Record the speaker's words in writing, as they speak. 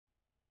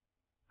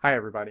Hi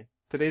everybody.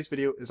 Today's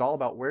video is all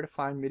about where to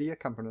find MIDI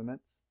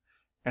accompaniments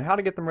and how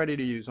to get them ready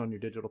to use on your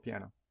digital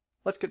piano.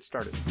 Let's get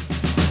started.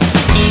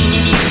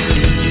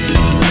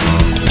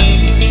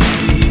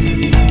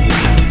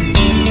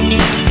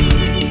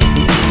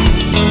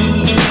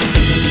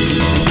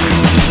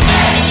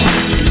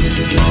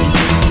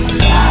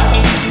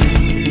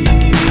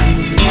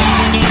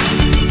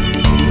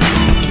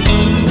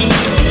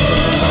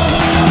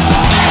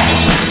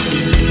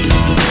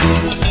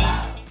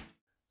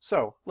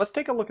 So let's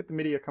take a look at the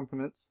MIDI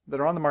accompaniments that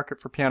are on the market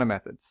for piano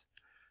methods.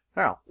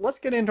 Now let's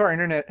get into our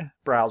internet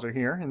browser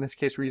here. In this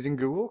case we're using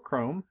Google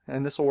Chrome,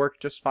 and this will work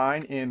just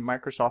fine in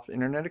Microsoft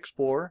Internet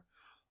Explorer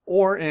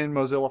or in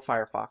Mozilla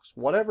Firefox.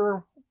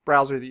 Whatever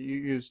browser that you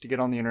use to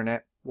get on the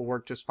internet will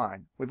work just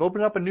fine. We've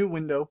opened up a new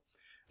window,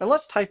 and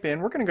let's type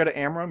in, we're going to go to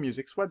Amro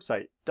Music's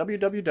website,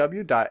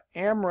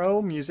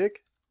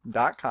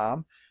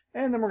 www.amromusic.com.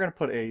 And then we're going to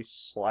put a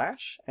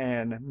slash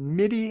and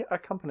MIDI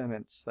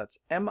accompaniments. That's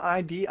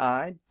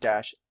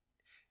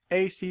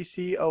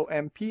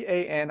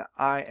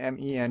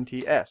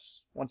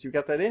MIDI-accompaniments. Once you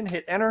get that in,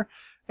 hit enter,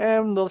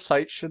 and the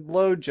site should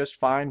load just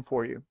fine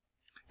for you.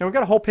 Now we've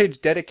got a whole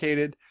page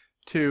dedicated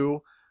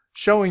to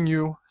showing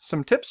you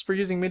some tips for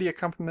using MIDI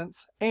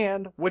accompaniments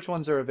and which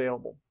ones are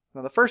available.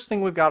 Now the first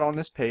thing we've got on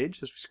this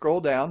page, as we scroll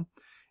down,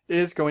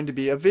 is going to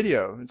be a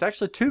video. It's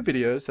actually two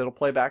videos that'll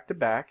play back to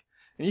back.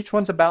 And each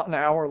one's about an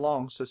hour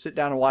long, so sit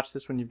down and watch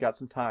this when you've got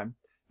some time.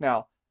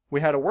 Now,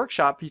 we had a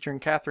workshop featuring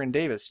Catherine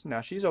Davis.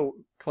 Now, she's a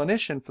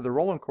clinician for the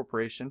Roland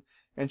Corporation,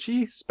 and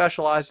she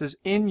specializes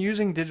in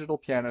using digital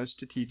pianos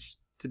to teach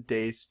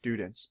today's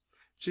students.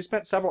 She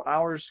spent several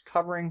hours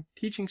covering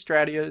teaching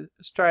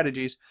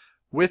strategies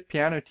with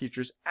piano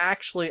teachers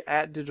actually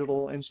at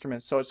digital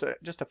instruments. So it's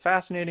just a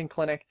fascinating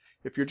clinic.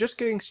 If you're just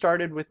getting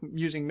started with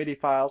using MIDI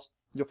files,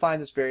 you'll find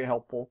this very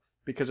helpful,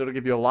 because it'll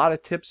give you a lot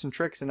of tips and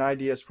tricks and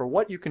ideas for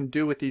what you can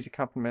do with these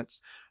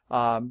accompaniments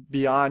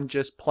beyond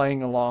just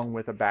playing along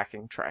with a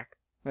backing track.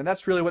 And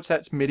that's really what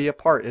sets MIDI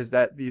apart, is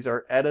that these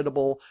are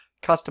editable,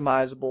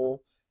 customizable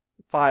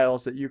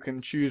files that you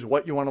can choose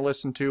what you want to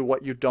listen to,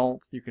 what you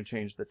don't. You can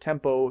change the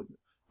tempo.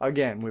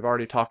 Again, we've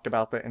already talked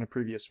about that in a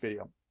previous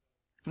video.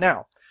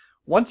 Now,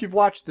 once you've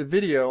watched the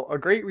video, a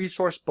great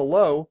resource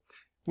below,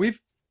 we've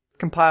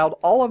compiled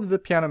all of the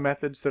piano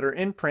methods that are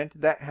in print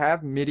that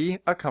have MIDI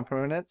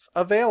accompaniments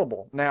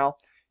available. Now,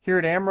 here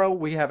at Amro,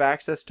 we have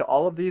access to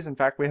all of these. In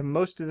fact, we have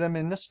most of them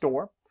in the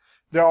store.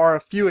 There are a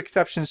few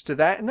exceptions to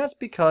that, and that's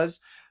because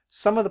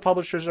some of the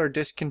publishers are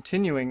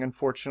discontinuing,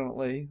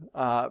 unfortunately,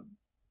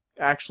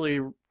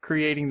 actually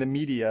creating the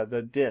media,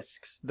 the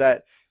discs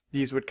that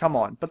these would come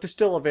on, but they're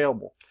still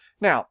available.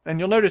 Now, and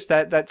you'll notice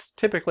that that's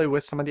typically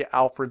with some of the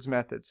Alfred's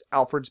methods.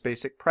 Alfred's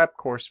Basic Prep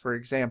course, for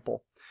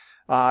example.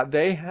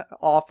 They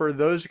offer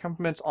those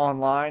accompaniments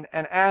online,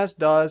 and as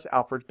does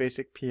Alfred's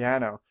Basic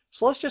Piano.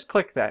 So let's just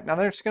click that. Now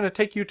that's going to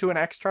take you to an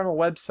external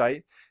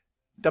website,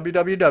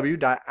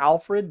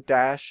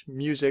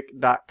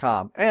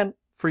 www.alfred-music.com. And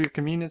for your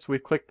convenience,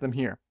 we've clicked them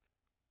here.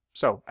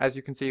 So as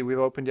you can see, we've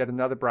opened yet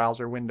another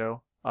browser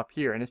window up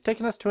here, and it's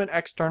taken us to an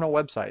external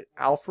website,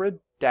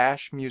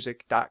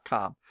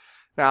 alfred-music.com.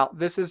 Now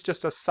this is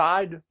just a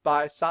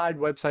side-by-side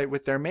website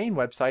with their main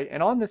website,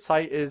 and on this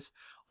site is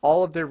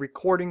all of their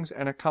recordings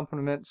and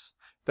accompaniments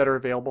that are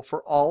available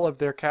for all of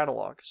their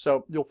catalog.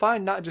 So you'll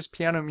find not just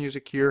piano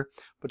music here,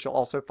 but you'll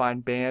also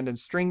find band and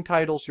string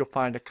titles. You'll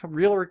find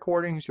real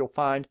recordings. You'll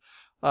find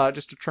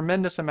just a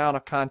tremendous amount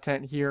of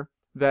content here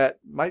that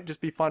might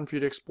just be fun for you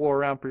to explore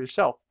around for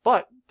yourself.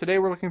 But today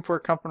we're looking for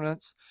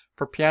accompaniments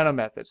for piano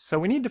methods. So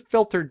we need to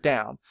filter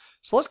down.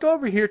 So let's go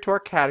over here to our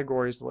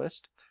categories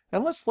list,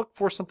 and let's look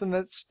for something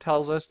that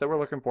tells us that we're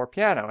looking for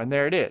piano. And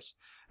there it is.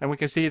 And we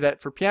can see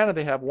that for piano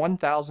they have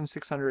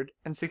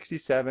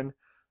 1,667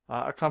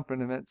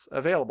 accompaniments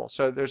available.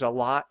 So there's a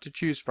lot to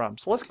choose from.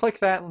 So let's click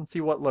that and see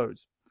what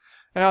loads.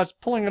 And now it's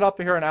pulling it up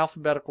here in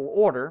alphabetical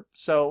order.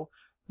 So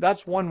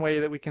that's one way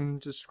that we can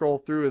just scroll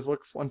through, is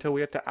look until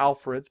we get to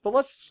Alfred's. But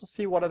let's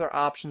see what other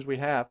options we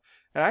have.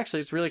 And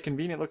actually it's really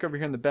convenient. Look over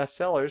here in the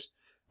bestsellers.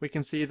 We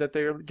can see that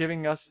they're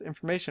giving us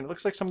information. It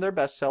looks like some of their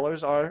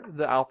bestsellers are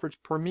the Alfred's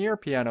Premier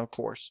Piano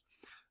course.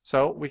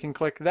 So we can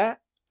click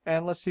that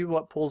and let's see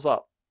what pulls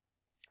up.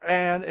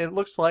 And it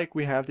looks like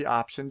we have the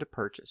option to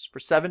purchase. For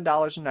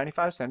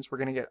 $7.95, we're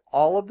going to get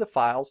all of the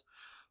files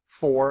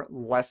for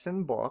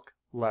Lesson Book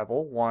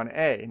Level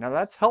 1A. Now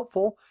that's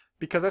helpful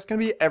because that's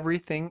going to be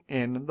everything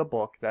in the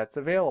book that's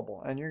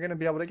available. And you're going to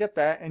be able to get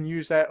that and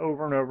use that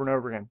over and over and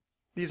over again.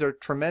 These are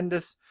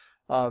tremendous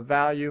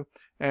value,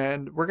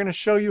 and we're going to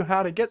show you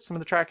how to get some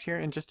of the tracks here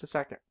in just a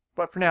second.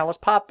 But for now, let's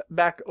pop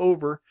back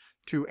over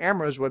to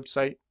Amro's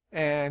website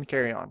and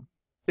carry on.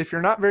 If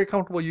you're not very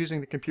comfortable using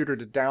the computer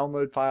to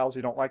download files,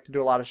 you don't like to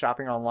do a lot of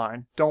shopping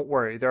online, don't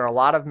worry. There are a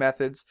lot of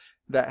methods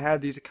that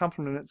have these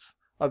accompaniments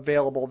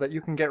available that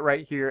you can get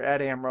right here at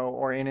Amro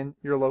or in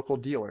your local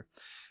dealer.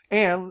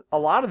 And a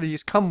lot of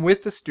these come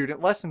with the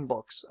student lesson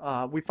books.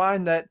 We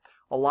find that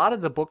a lot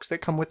of the books that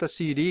come with a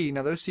CD,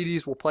 now those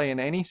CDs will play in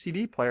any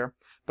CD player,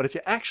 But if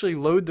you actually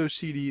load those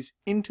CDs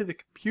into the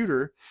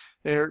computer,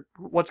 they're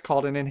what's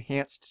called an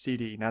enhanced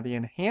CD. Now the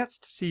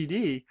enhanced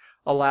CD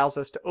allows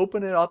us to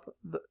open it up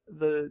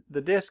the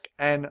disk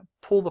and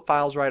pull the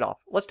files right off.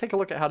 Let's take a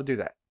look at how to do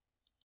that.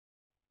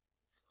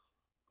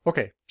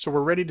 Okay, so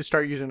we're ready to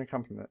start using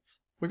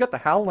accompaniments. We've got the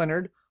Hal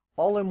Leonard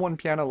All-in-One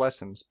Piano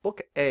Lessons,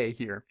 Book A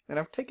here, and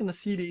I've taken the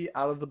CD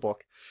out of the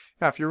book.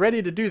 Now if you're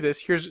ready to do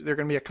this, there are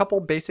going to be a couple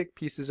basic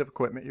pieces of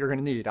equipment you're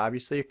going to need.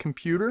 Obviously a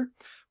computer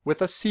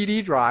with a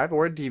CD drive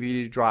or a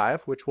DVD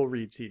drive, which will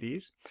read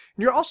CDs.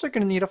 And you're also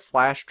going to need a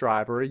flash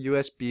drive or a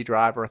USB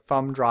drive or a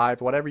thumb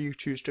drive, whatever you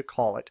choose to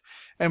call it.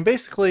 And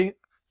basically,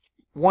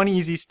 one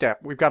easy step.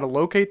 We've got to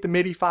locate the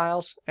MIDI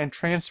files and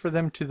transfer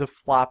them to the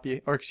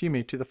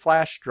to the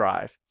flash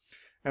drive.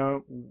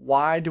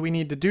 Why do we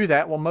need to do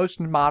that? Well, most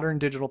modern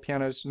digital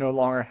pianos no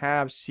longer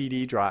have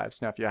CD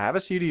drives. Now, if you have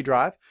a CD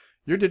drive,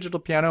 your digital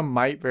piano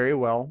might very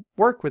well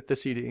work with the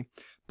CD.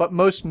 But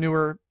most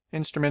newer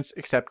instruments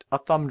accept a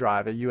thumb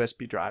drive, a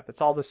USB drive. That's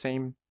all the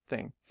same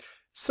thing.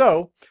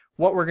 So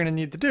what we're going to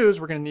need to do is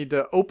we're going to need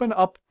to open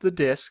up the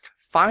disk,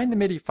 find the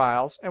MIDI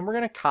files, and we're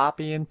going to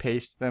copy and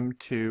paste them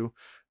to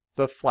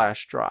the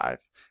flash drive.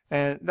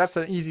 And that's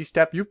an easy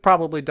step. You've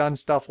probably done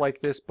stuff like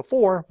this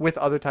before with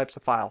other types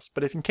of files.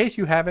 But if in case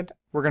you haven't,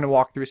 we're going to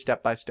walk through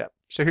step by step.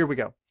 So here we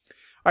go. All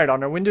right,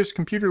 on our Windows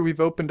computer, we've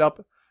opened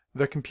up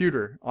the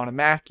computer. On a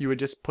Mac, you would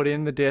just put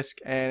in the disk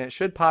and it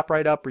should pop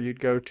right up, or you'd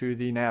go to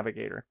the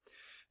navigator.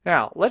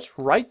 Now, let's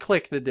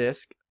right-click the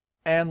disk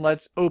and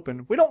let's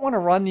open. We don't want to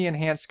run the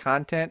enhanced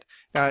content.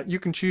 You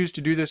can choose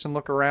to do this and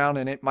look around,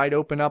 and it might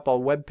open up a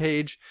web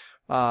page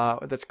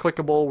that's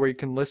clickable where you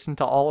can listen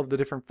to all of the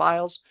different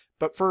files.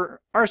 But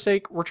for our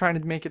sake, we're trying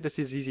to make it this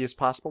as easy as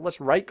possible. Let's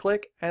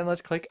right-click and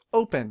let's click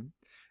Open.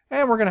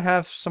 And we're going to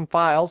have some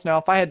files. Now,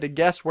 if I had to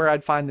guess where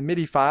I'd find the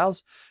MIDI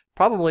files,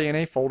 probably in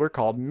a folder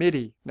called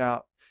MIDI.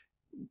 Now,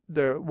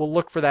 we'll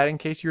look for that in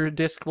case your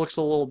disk looks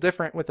a little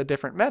different with a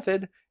different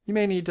method. You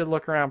may need to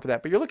look around for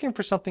that, but you're looking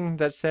for something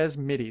that says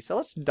MIDI. So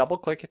let's double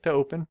click it to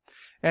open.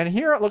 And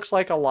here it looks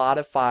like a lot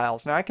of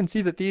files. Now I can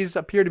see that these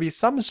appear to be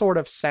some sort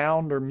of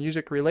sound or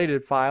music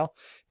related file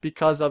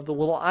because of the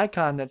little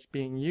icon that's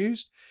being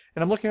used.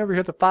 And I'm looking over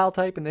here at the file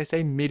type and they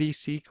say MIDI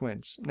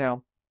sequence.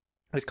 Now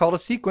it's called a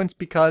sequence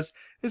because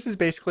this is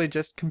basically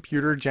just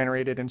computer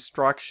generated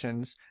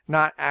instructions,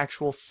 not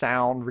actual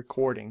sound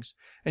recordings.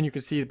 And you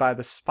can see by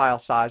the file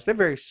size, they're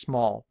very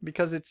small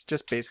because it's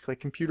just basically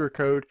computer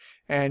code,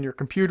 and your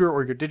computer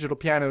or your digital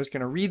piano is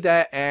going to read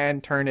that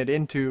and turn it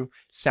into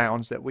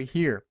sounds that we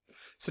hear.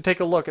 So take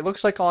a look. It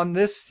looks like on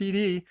this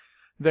CD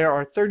there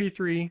are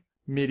 33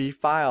 MIDI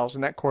files,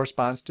 and that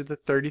corresponds to the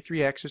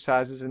 33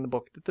 exercises in the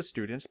book that the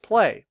students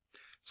play.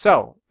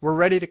 So we're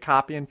ready to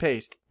copy and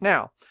paste.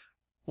 Now,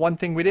 one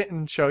thing we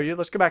didn't show you,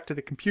 let's go back to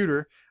the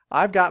computer.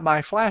 I've got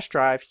my flash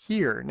drive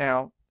here.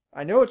 Now,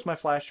 I know it's my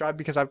flash drive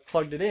because I've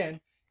plugged it in.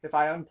 If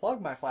I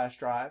unplug my flash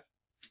drive,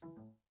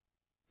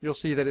 you'll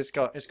see that it's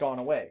gone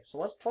away. So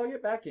let's plug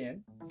it back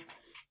in.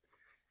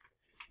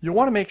 You'll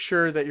want to make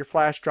sure that your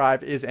flash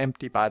drive is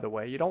empty, by the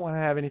way. You don't want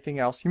to have anything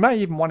else. You might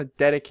even want a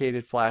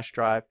dedicated flash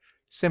drive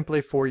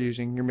simply for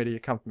using your MIDI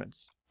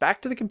accompaniments.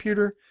 Back to the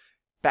computer,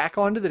 back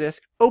onto the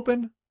disk,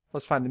 open.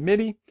 Let's find the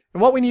MIDI.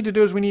 And what we need to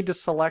do is we need to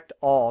select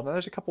all. Now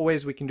there's a couple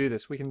ways we can do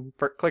this. We can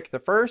click the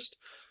first,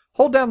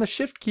 hold down the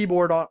shift key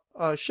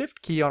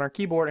on our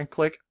keyboard and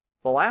click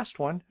the last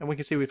one, and we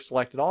can see we've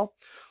selected all.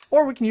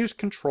 Or we can use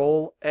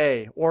Control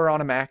A, or on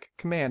a Mac,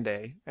 Command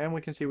A, and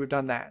we can see we've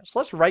done that. So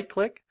let's right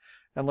click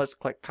and let's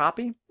click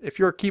copy. If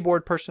you're a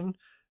keyboard person,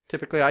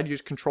 typically I'd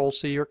use Control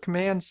C or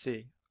Command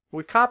C.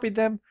 We've copied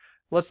them.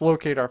 Let's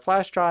locate our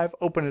flash drive,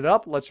 open it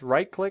up, let's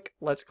right click,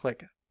 let's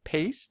click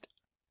paste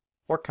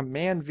or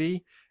Command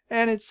V,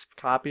 and it's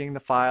copying the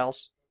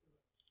files,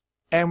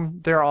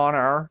 and they're on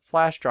our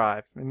flash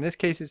drive. In this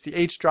case it's the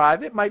H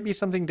drive. It might be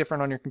something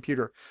different on your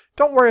computer.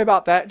 Don't worry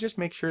about that, just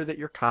make sure that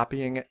you're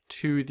copying it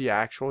to the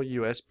actual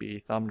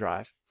USB thumb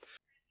drive.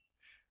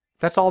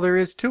 That's all there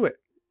is to it.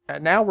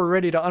 And now we're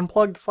ready to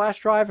unplug the flash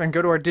drive and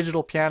go to our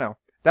digital piano.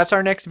 That's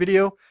our next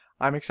video.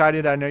 I'm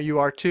excited, I know you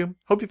are too.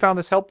 Hope you found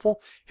this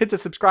helpful. Hit the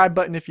subscribe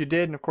button if you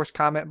did, and of course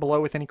comment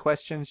below with any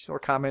questions or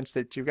comments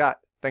that you got.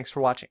 Thanks for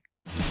watching.